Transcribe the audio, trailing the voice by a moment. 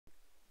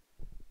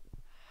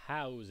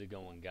How's it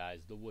going,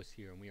 guys? TheWuss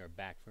here, and we are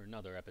back for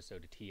another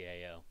episode of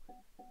TAO.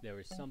 There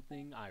is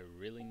something I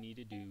really need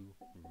to do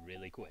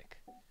really quick.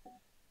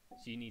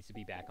 She needs to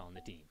be back on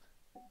the team.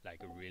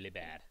 Like, really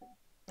bad.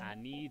 I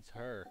needs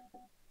her.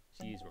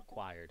 She is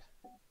required.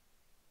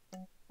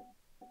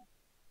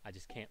 I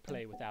just can't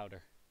play without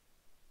her.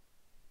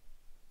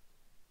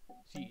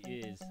 She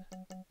is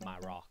my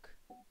rock.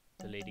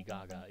 The Lady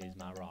Gaga is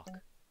my rock.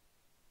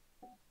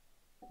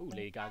 Ooh,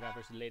 Lady Gaga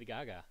versus Lady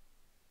Gaga.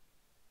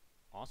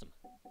 Awesome.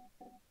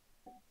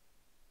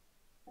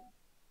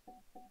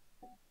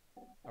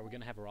 Are we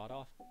gonna have a rod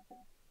off?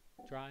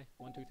 Try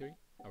 1, 2, 3.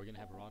 Are we gonna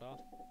have a rod off?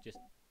 Just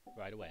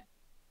right away.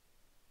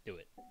 Do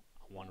it. I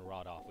want a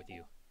rod off with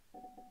you.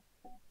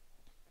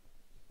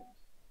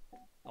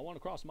 I want to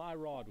cross my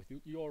rod with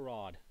your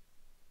rod.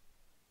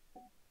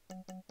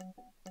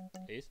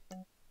 Please.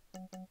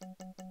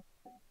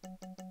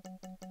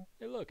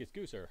 Hey, look, it's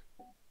Gooser.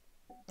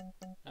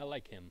 I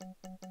like him.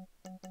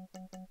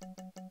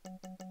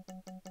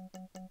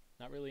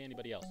 Not really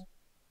anybody else.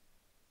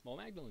 Well,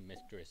 Magdalene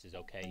Mistress is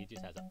okay. He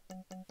just has a...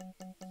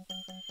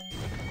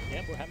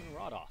 Yep, we're having a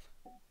rod off.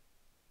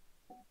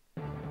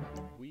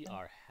 We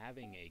are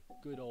having a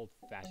good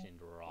old-fashioned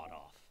rod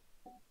off.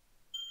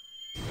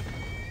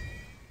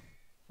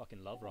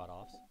 Fucking love rod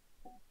offs.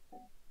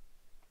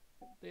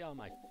 They are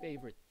my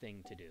favorite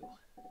thing to do.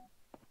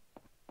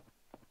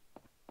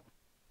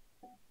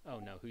 Oh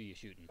no, who are you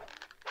shooting?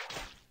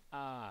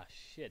 Ah,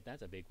 shit,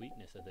 that's a big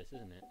weakness of this,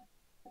 isn't it?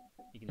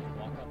 You can just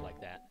walk up like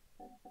that.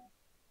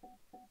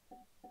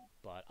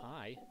 But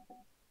I...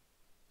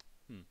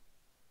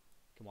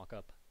 can walk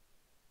up.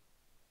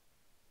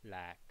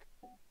 Like...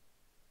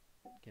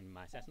 Can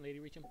my assassin lady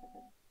reach him?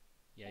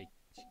 Yeah,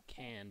 she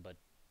can, but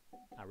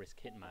I risk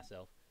hitting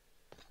myself.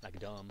 Like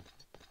dumb.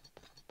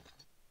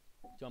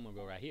 So I'm gonna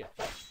go right here.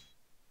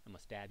 I'm gonna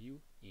stab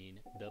you in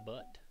the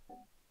butt.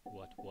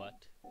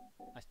 What?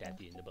 I stabbed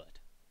you in the butt.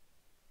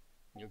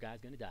 Your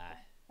guy's gonna die.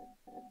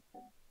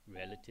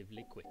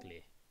 Relatively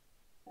quickly.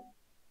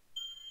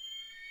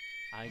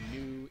 I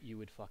knew you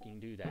would fucking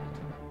do that.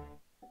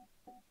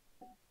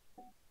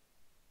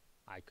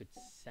 I could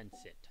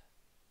sense it.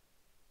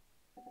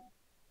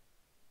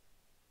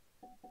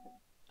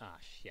 Ah,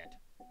 shit.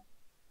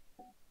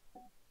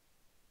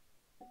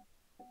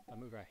 If I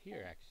move right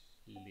here,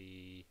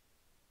 actually...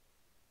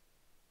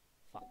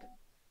 Fuck.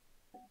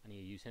 I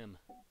need to use him.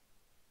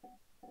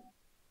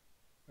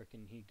 Or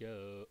can he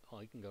go... Oh,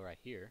 he can go right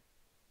here.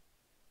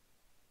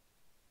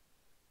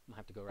 I'm gonna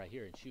have to go right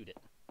here and shoot it,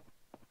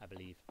 I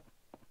believe.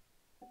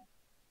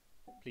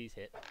 Please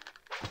hit.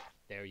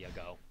 There you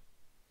go.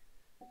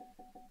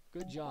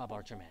 Good job,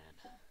 Archer Man.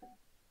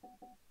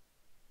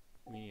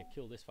 We need to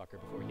kill this fucker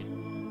before he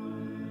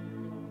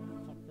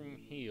can fucking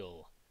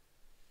heal.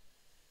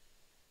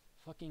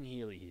 Fucking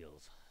healy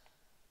heals.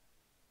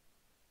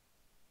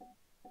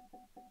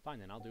 Fine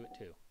then, I'll do it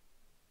too.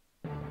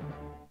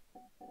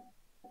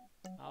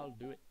 I'll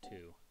do it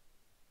too.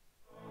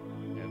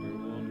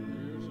 Everyone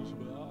hears a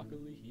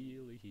sparkly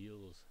healy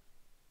heals.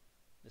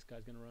 This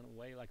guy's gonna run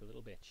away like a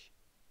little bitch.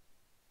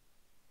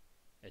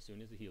 As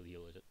soon as the healy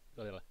heals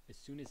as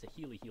soon as the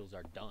healy heals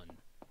are done.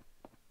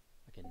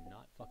 I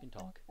cannot fucking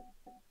talk.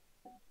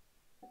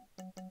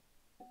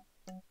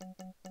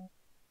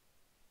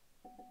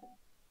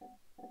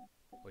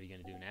 What are you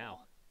gonna do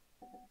now?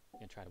 You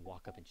gonna try to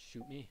walk up and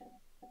shoot me?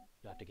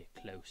 You have to get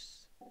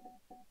close.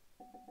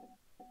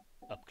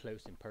 Up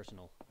close and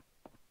personal.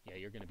 Yeah,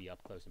 you're gonna be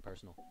up close and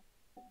personal.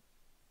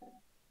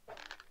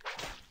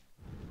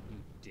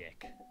 You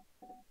dick.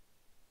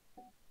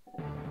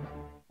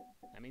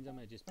 That means I'm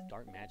gonna just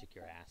dark magic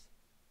your ass.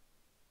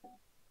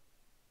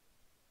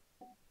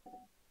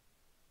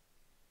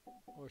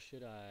 Or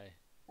should I...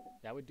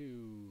 That would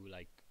do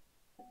like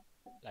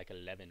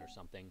 11 or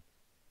something.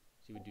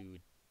 She would do...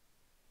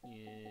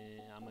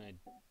 Yeah, I'm gonna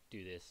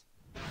do this.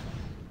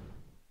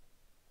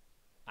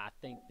 I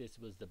think this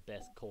was the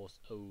best course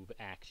of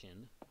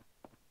action.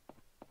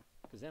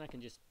 Because then I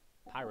can just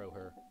pyro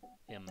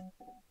him.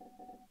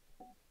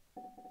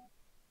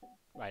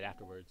 Right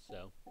afterwards,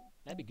 so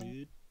that'd be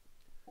good.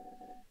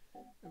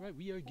 Alright,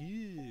 we are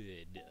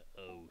good.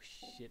 Oh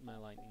shit, my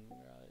lightning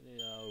rod.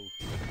 Oh,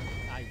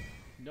 I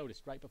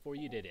noticed right before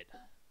you did it.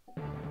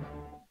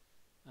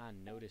 I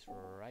noticed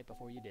right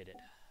before you did it.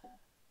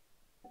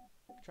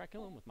 Try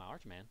killing him with my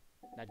Archman.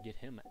 That'd get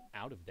him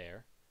out of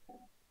there,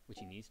 which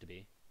he needs to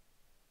be.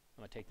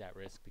 I'm gonna take that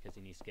risk because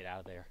he needs to get out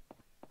of there.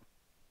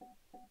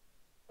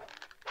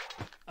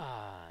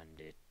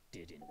 And it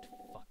didn't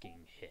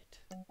fucking hit.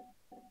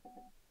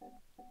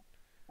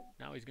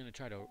 Now he's gonna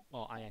try to...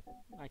 Well,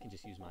 I can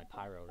just use my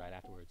pyro right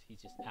afterwards.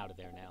 He's just out of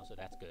there now, so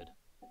that's good.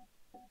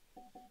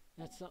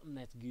 That's something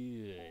that's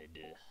good.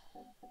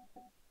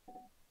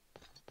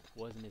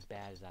 Wasn't as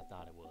bad as I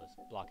thought it was.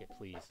 Block it,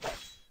 please.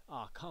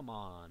 Aw, come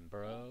on,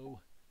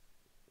 bro.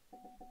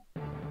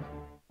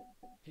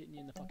 Hitting you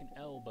in the fucking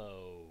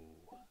elbow.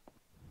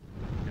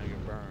 Now you're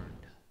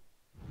burned.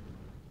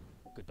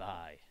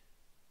 Goodbye.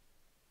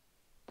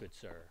 Good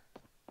sir.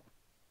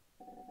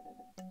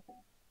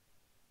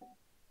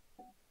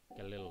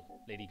 Got a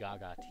little Lady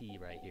Gaga tea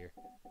right here.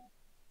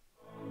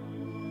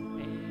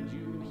 And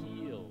you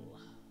heal.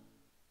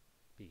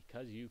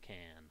 Because you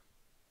can.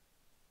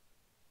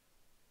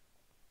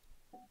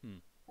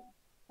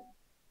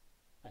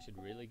 I should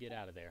really get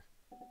out of there.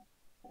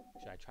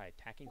 Should I try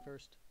attacking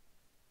first?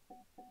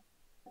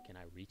 Can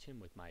I reach him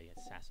with my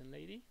assassin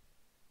lady?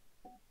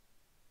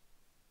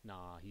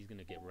 Nah, he's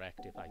gonna get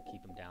wrecked if I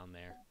keep him down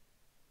there.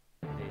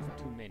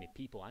 There's too many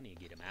people. I need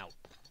to get him out.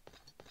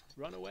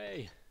 Run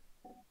away!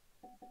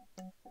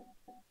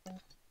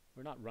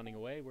 We're not running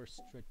away, we're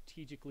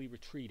strategically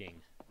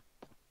retreating.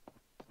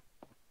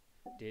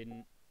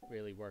 Didn't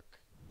really work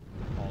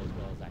all as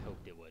well as I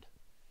hoped it would.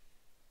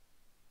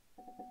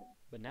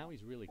 But now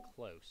he's really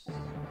close.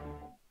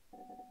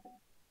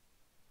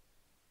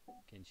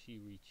 Can she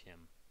reach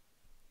him?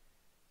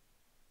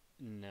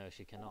 No,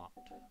 she cannot.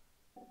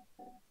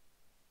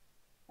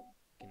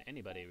 Can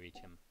anybody reach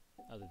him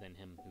other than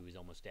him who is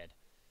almost dead?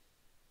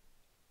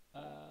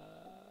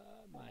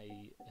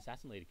 My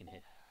assassin lady can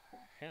hit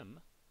him,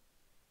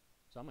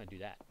 so I'm gonna do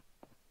that.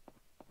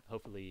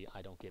 Hopefully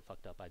I don't get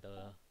fucked up by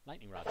the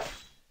lightning rod.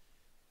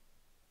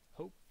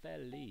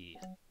 Hopefully.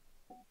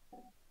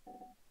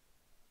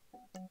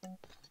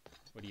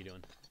 What are you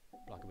doing?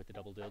 Block it with the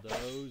double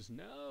dildos.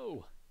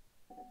 No!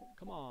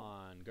 Come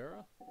on,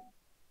 girl.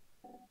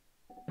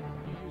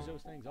 You use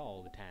those things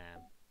all the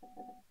time.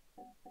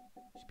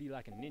 You should be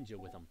like a ninja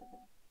with them.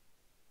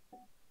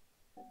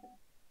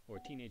 Or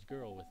a teenage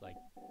girl with, like,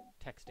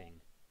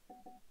 texting.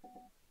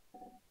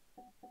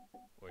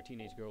 Or a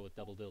teenage girl with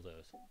double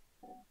dildos.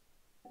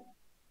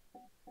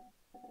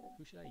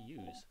 Who should I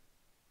use?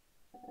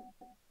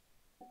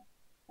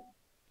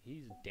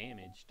 He's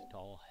damaged to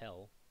all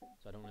hell,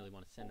 so I don't really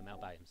want to send him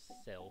out by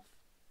himself.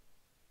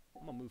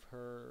 I'm gonna move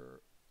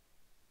her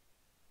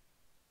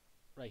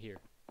right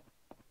here.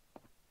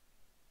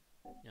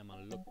 Yeah, I'm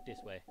gonna look this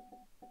way.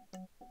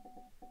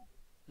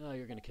 Oh,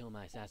 you're gonna kill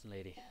my assassin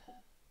lady.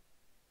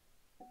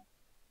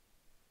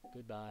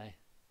 Goodbye.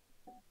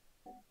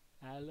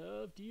 I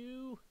loved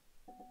you.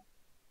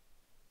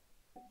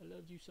 I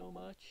loved you so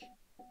much.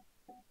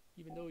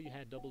 Even though you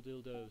had double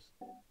dildos.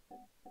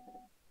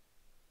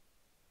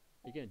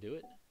 You're gonna do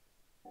it?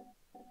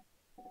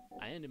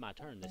 I ended my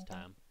turn this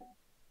time.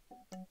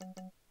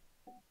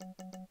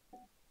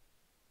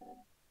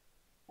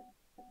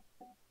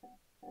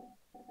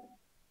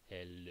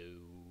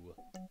 Hello.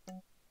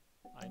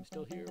 I'm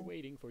still here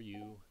waiting for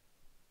you.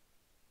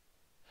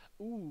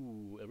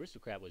 Ooh,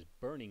 aristocrat was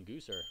burning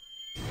Gooser.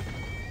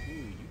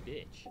 Ooh, you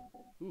bitch.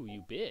 Ooh,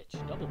 you bitch.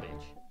 Double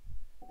bitch.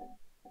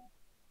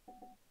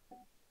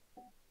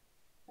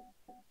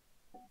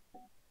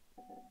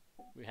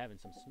 We're having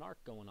some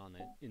snark going on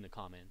in the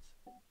comments.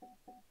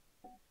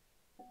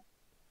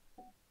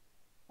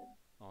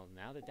 Well,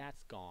 now that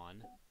that's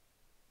gone,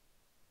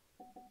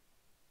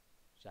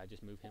 should I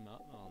just move him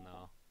up? Oh,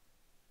 no.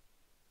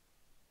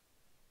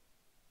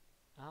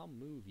 I'll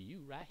move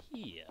you right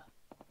here.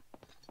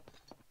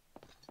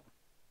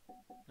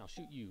 I'll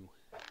shoot you.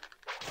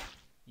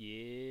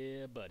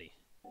 Yeah, buddy.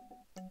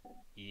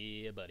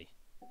 Yeah, buddy.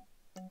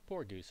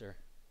 Poor Gooser.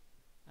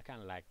 I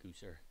kind of like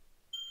Gooser.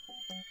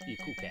 Be a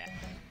cool cat.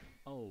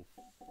 Oh,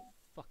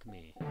 fuck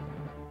me.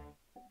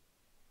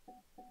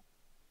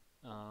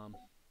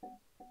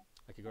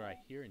 I could go right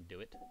here and do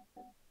it.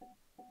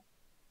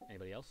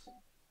 Anybody else?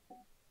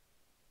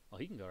 Well,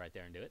 he can go right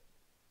there and do it.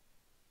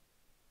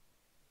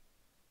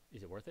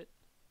 Is it worth it?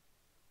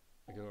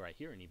 I could go right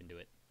here and even do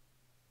it.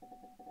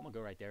 I'm gonna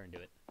go right there and do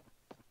it.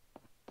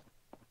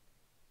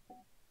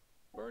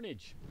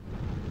 Burnage!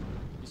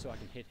 Just so I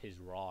can hit his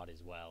rod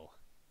as well.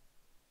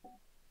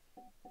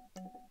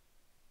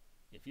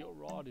 If your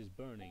rod is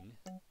burning,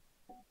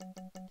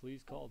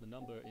 please call the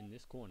number in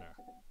this corner.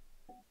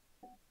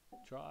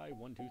 Try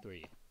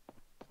 123.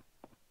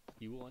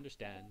 He will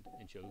understand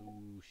and show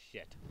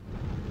shit.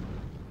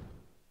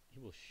 He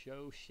will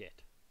show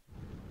shit.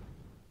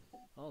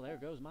 Oh, there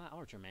goes my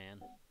archer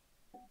man.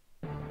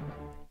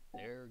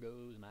 There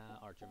goes my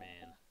archer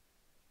man.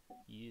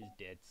 He is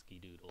dead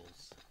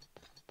ski-doodles.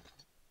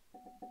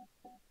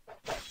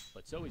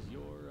 But so is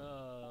your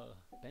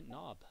bent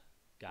knob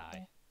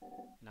guy.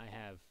 And I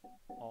have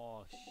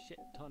a shit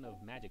ton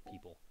of magic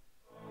people.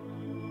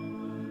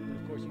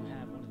 But of course you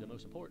have one of the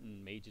most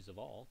important mages of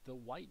all, the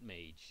white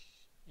mage,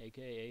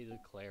 aka the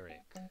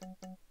cleric.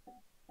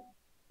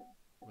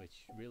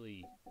 Which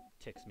really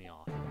ticks me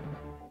off.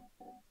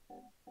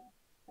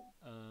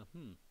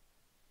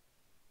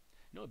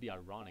 You know, it'd be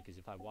ironic is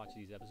if I watch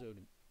these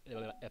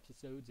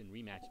episodes and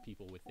rematch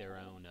people with their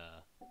own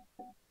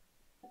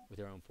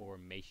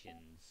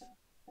formations.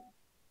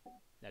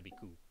 That'd be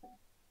cool.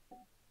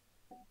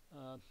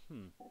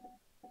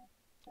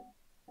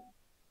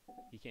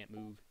 He can't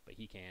move, but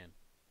he can.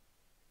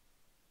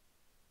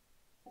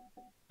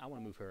 I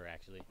want to move her,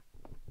 actually.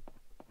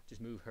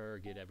 Just move her,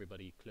 get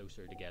everybody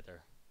closer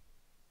together.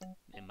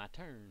 And my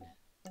turn.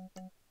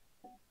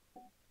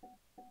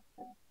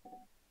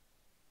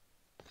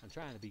 I'm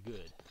trying to be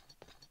good.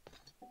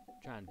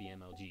 I'm trying to be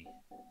MLG.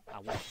 I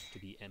want to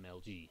be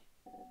MLG.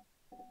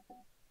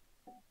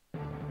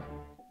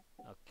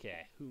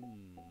 Okay.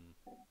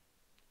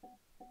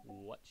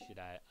 What should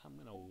I... I'm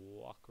gonna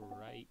walk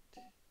right...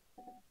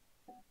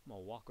 I'm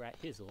gonna walk right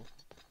hizzle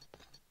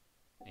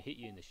and hit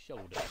you in the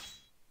shoulder.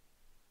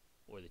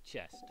 Or the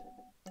chest.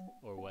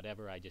 Or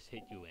whatever I just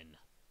hit you in.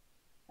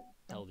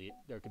 Hell,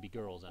 there could be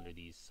girls under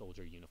these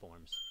soldier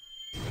uniforms.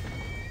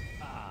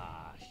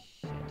 Ah,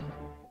 shit.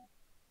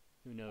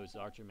 Who knows,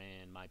 the Archer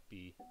Man might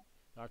be...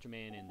 The Archer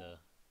Man and the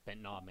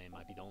Bent Knob Man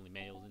might be the only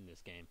males in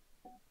this game.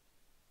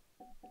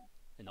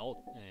 And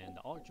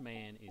the Archer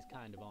Man is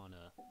kind of on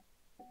a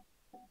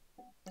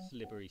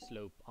slippery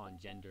slope on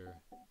gender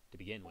to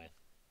begin with.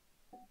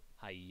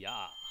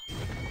 Hiya!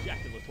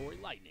 Ejaculatory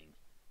lightning.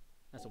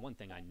 That's the one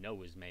thing I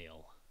know is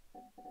male.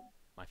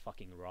 My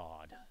fucking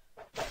rod.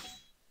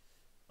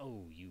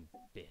 Oh, you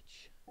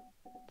bitch.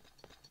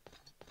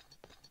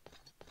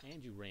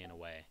 And you ran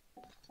away.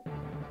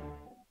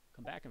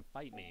 Come back and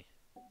fight me.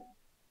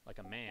 Like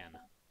a man.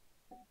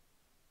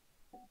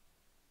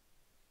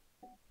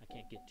 I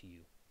can't get to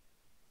you.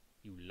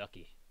 You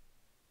lucky.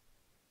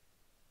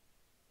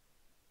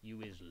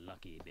 You is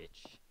lucky,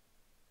 bitch.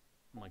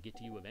 I'm gonna get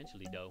to you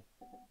eventually, though.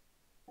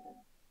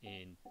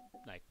 In,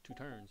 like, 2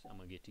 turns, I'm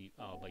gonna get to you.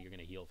 Oh, but you're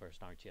gonna heal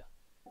first, aren't you?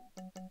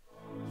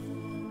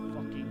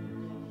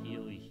 Fucking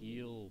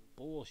heal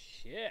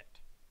bullshit.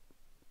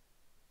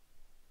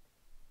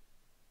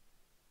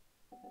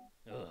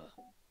 Ugh.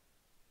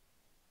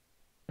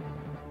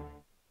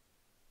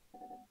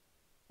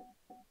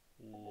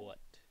 What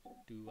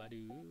do I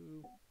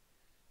do?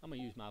 I'm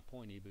gonna use my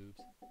pointy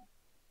boobs.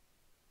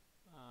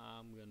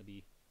 I'm gonna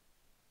be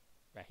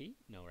Rahi?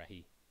 No,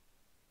 Rahi.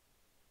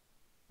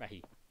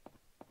 Rahi.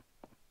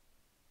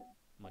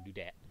 I'm gonna do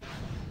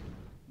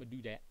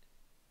that.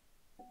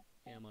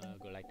 And I'm gonna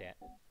go like that.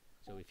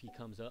 So if he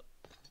comes up,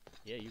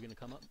 yeah, you're gonna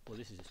come up. Well,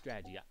 this is a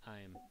strategy.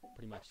 I am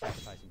pretty much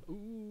sacrificing.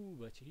 Ooh,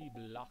 but he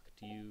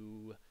blocked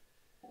you.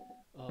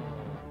 Oh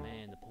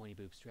man, the pointy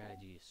boob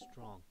strategy is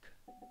strong.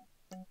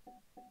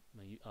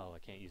 Oh, I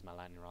can't use my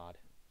lightning rod.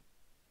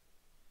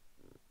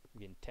 I'm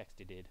getting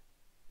texted.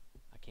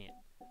 I can't.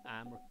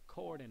 I'm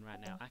recording right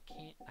now. I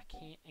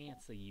can't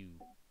answer you.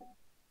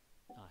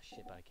 Oh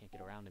shit, but I can't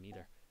get around him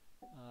either.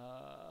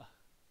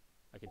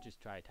 I could just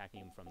try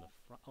attacking him from the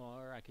front,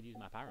 or I could use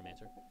my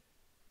pyromancer.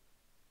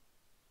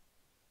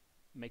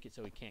 Make it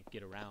so he can't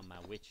get around my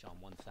witch on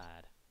one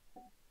side.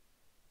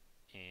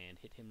 And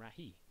hit him right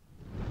here.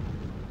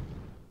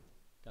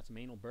 Got some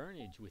anal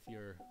burnage with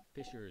your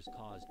fissures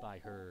caused by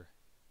her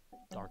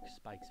dark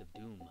spikes of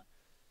doom.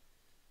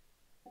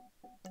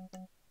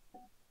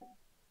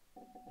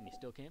 And you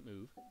still can't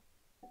move.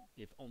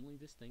 If only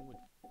this thing would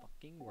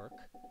fucking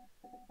work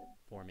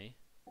for me.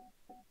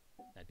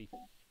 That'd be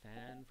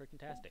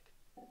fan-freaking-tastic.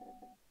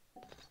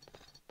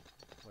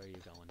 Where are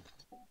you going?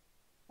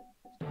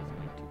 Still has to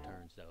make 2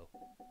 turns, though.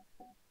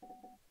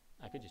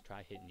 I could just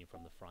try hitting you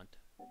from the front.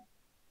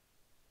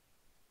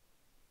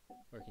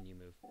 Where can you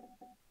move?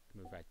 You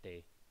can move right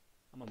there.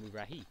 I'm gonna move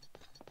right here.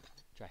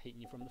 Try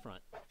hitting you from the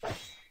front.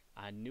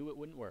 I knew it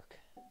wouldn't work,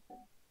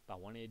 but I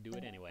wanted to do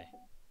it anyway.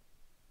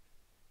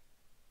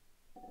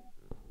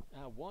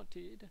 I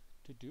wanted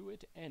to do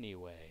it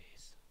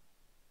anyways.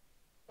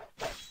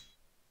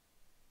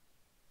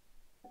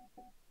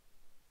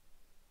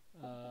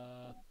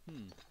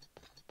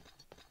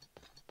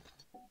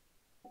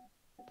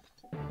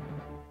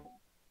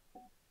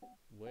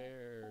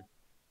 Where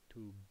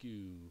to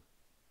go?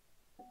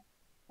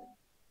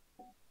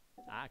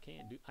 I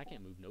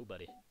can't move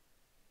nobody.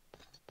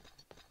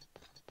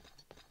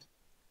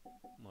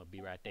 I'm gonna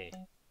be right there.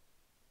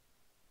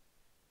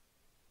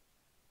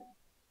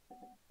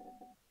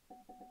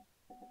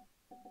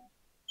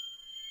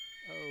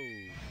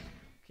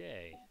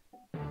 Okay.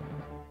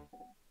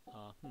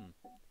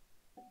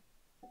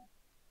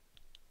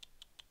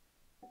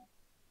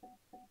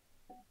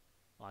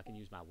 Well, I can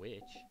use my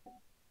witch.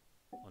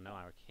 Well, no,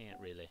 I can't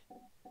really.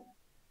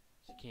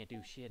 She can't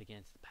do shit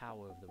against the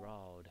power of the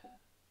rod.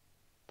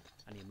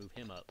 I need to move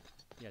him up.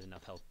 He has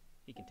enough health.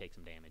 He can take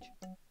some damage.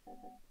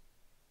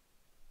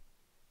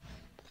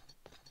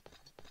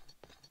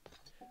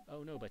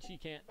 Oh no, but she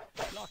can't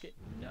block it.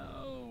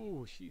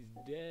 No, she's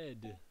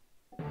dead.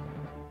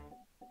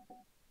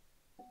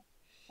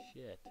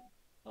 Shit.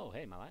 Oh,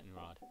 hey, my lightning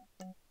rod.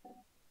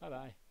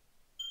 Bye-bye.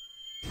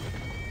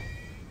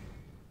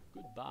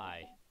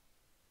 Goodbye.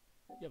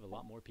 You have a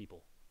lot more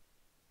people.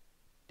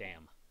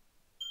 Damn.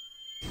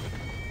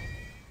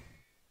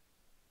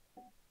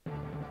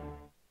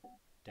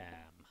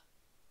 Damn.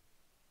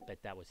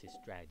 Bet that was his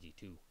strategy,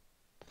 too.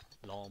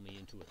 Lull me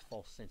into a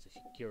false sense of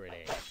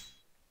security.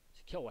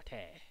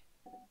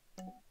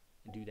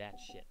 And do that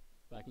shit.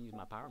 But I can use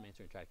my pyromancer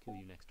and try to kill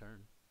you next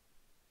turn.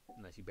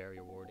 Unless you bury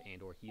your ward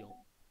and or heal.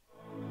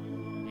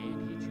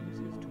 And he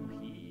chooses to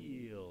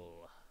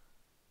heal.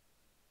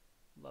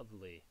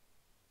 Lovely.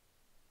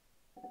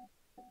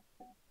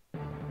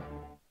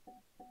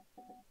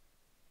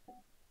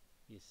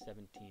 He has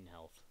 17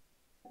 health.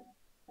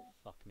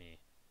 Fuck me.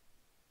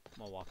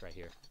 I'm gonna walk right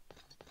here.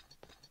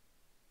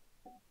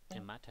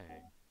 And my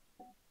turn.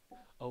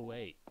 Oh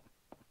wait.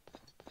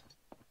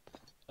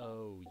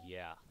 Oh,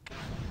 yeah.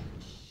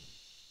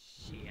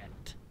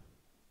 Shit.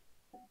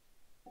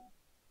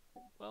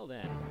 Well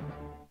then.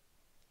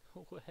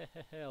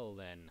 Well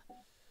then.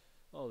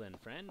 Well then,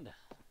 friend.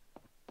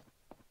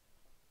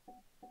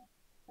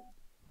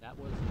 That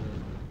was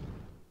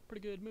a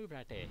pretty good move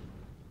right there.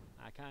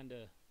 I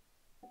kinda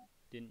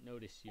didn't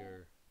notice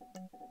your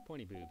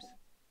pointy boobs.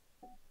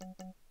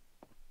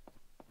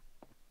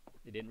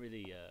 They didn't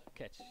really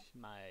catch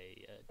my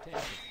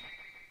attention.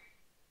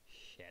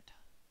 Shit.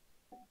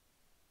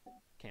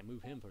 Can't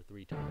move him for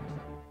 3 turns.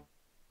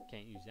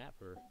 Can't use that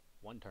for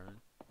 1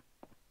 turn.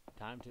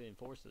 Time to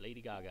enforce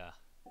Lady Gaga.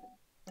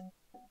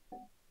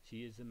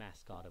 She is the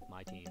mascot of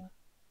my team.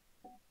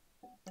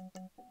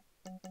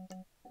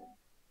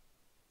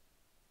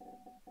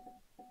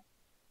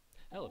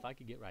 Hell, if I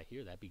could get right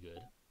here, that'd be good.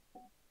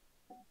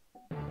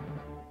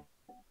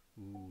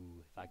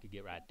 Ooh, if I could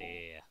get right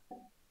there.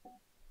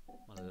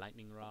 My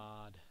lightning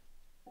rod.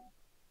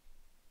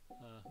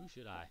 Who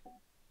should I?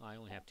 Oh, I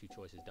only have 2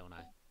 choices, don't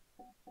I?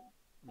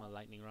 My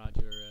lightning rod,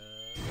 your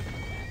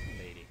assassin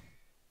lady.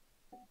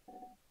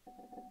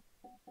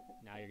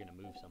 Now you're gonna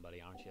move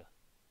somebody, aren't you?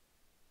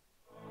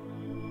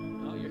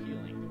 Oh, you're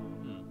healing.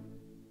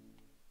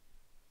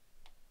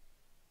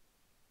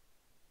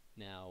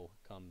 Now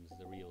comes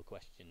the real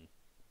question.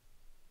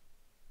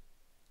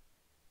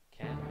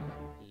 Can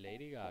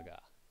Lady Gaga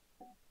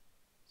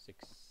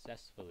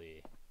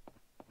successfully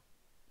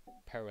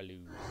paralyze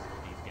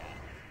these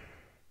guys?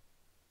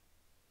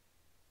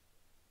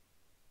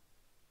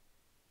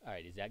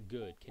 Alright, is that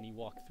good? Can he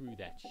walk through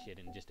that shit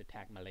and just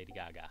attack my Lady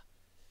Gaga?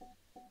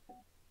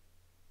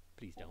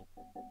 Please don't.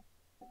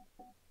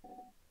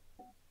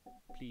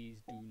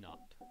 Please do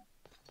not.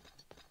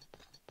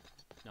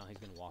 No, he's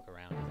gonna walk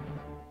around, isn't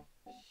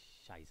he?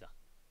 Scheiße.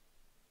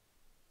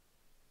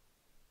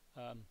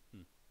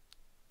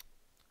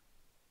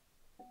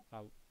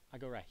 I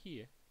go right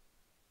here.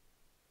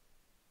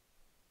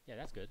 Yeah,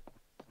 that's good.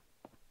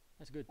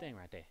 That's a good thing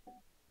right there.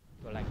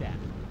 Go like that.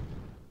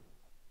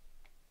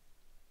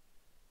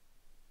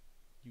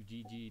 You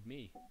GG'd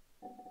me.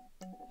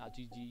 I'll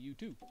GG you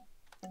too.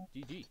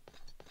 GG.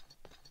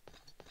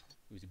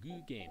 It was a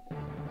good game.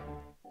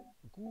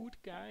 Good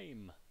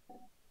game.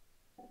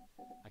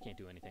 I can't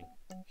do anything.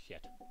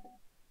 Shit.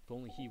 If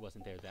only he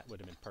wasn't there, that would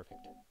have been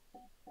perfect.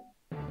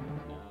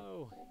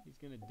 No, he's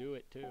gonna do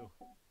it too.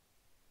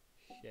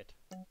 Shit.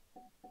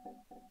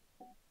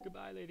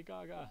 Goodbye, Lady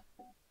Gaga.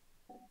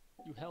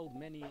 You held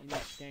many in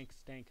stank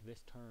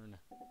this turn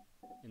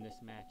in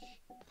this match.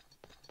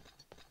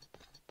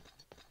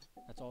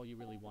 That's all you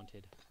really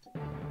wanted.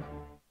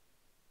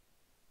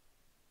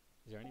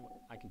 Is there any way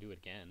I can do it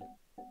again?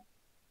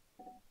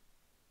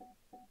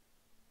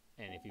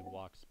 And if he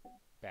walks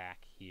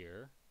back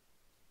here,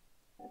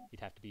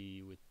 he'd have to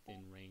be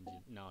within range.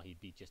 No,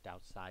 he'd be just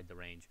outside the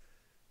range.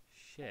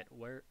 Shit,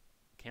 where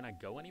can I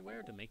go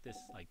anywhere to make this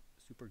like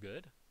super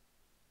good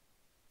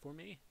for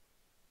me?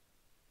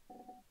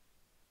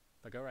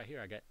 If I go right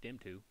here, I get dim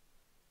to,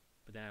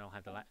 but then I don't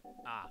have the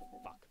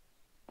fuck.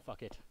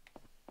 Fuck it.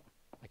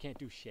 I can't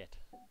do shit.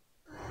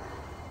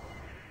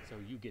 So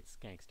you get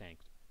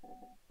skank-stanked.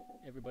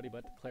 Everybody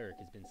but the cleric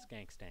has been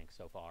skank-stanked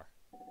so far.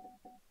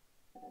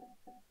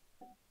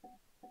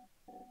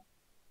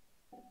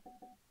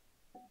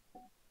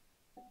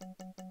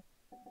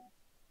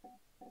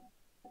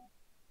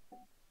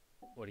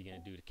 What are you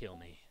gonna do to kill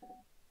me?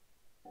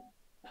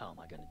 How am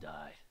I gonna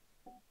die?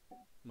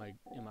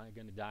 Am I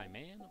gonna die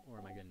man, or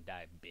am I gonna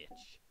die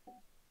bitch?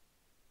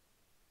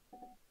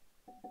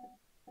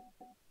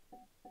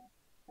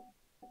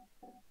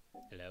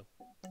 Hello?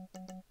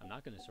 I'm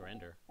not gonna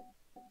surrender.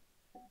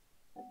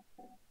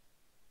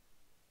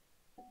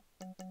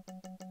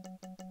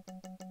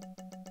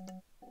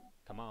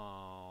 Come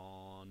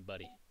on,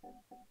 buddy.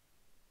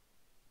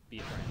 Be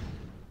a friend.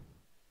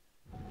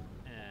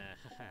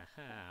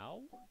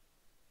 How?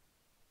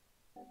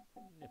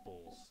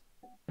 Nipples.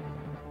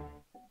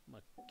 I'm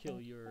gonna kill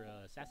your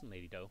assassin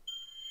lady, though.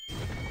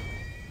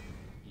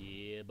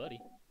 Yeah, buddy.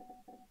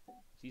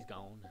 She's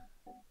gone.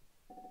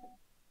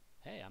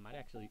 Hey, I might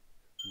actually...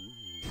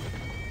 Ooh.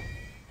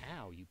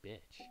 Ow, you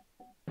bitch.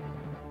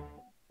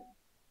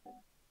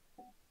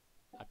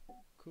 I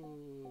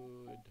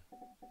could...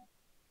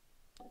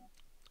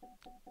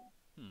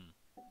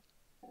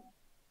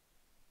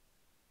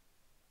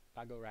 If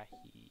I go right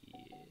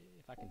here,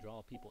 if I can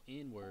draw people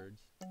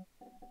inwards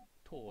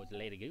towards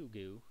Lady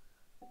Goo,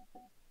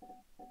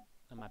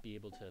 I might be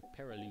able to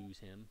paralyze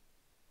him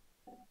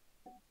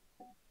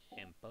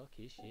and fuck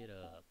his shit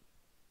up.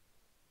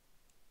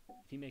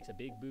 If he makes a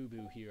big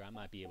boo-boo here, I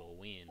might be able to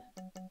win.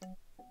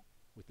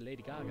 With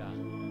Lady Gaga,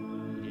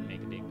 he didn't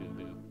make a big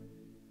boo-boo.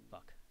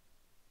 Fuck.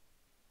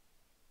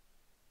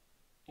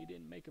 He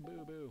didn't make a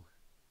boo-boo.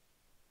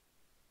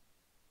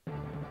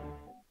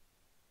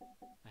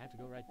 I have to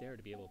go right there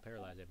to be able to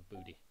paralyze every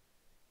booty.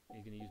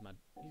 He's gonna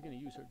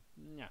use her.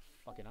 Nah,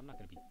 fuck it. I'm not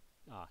gonna be.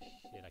 Ah,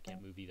 shit. I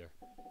can't move either.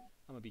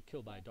 I'm gonna be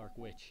killed by a dark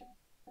witch.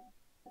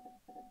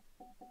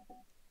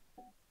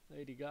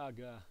 Lady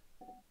Gaga,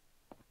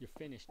 you're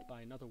finished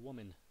by another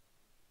woman.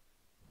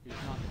 Who's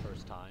not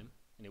first time,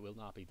 and it will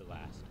not be the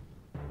last,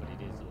 but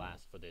it is the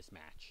last for this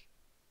match.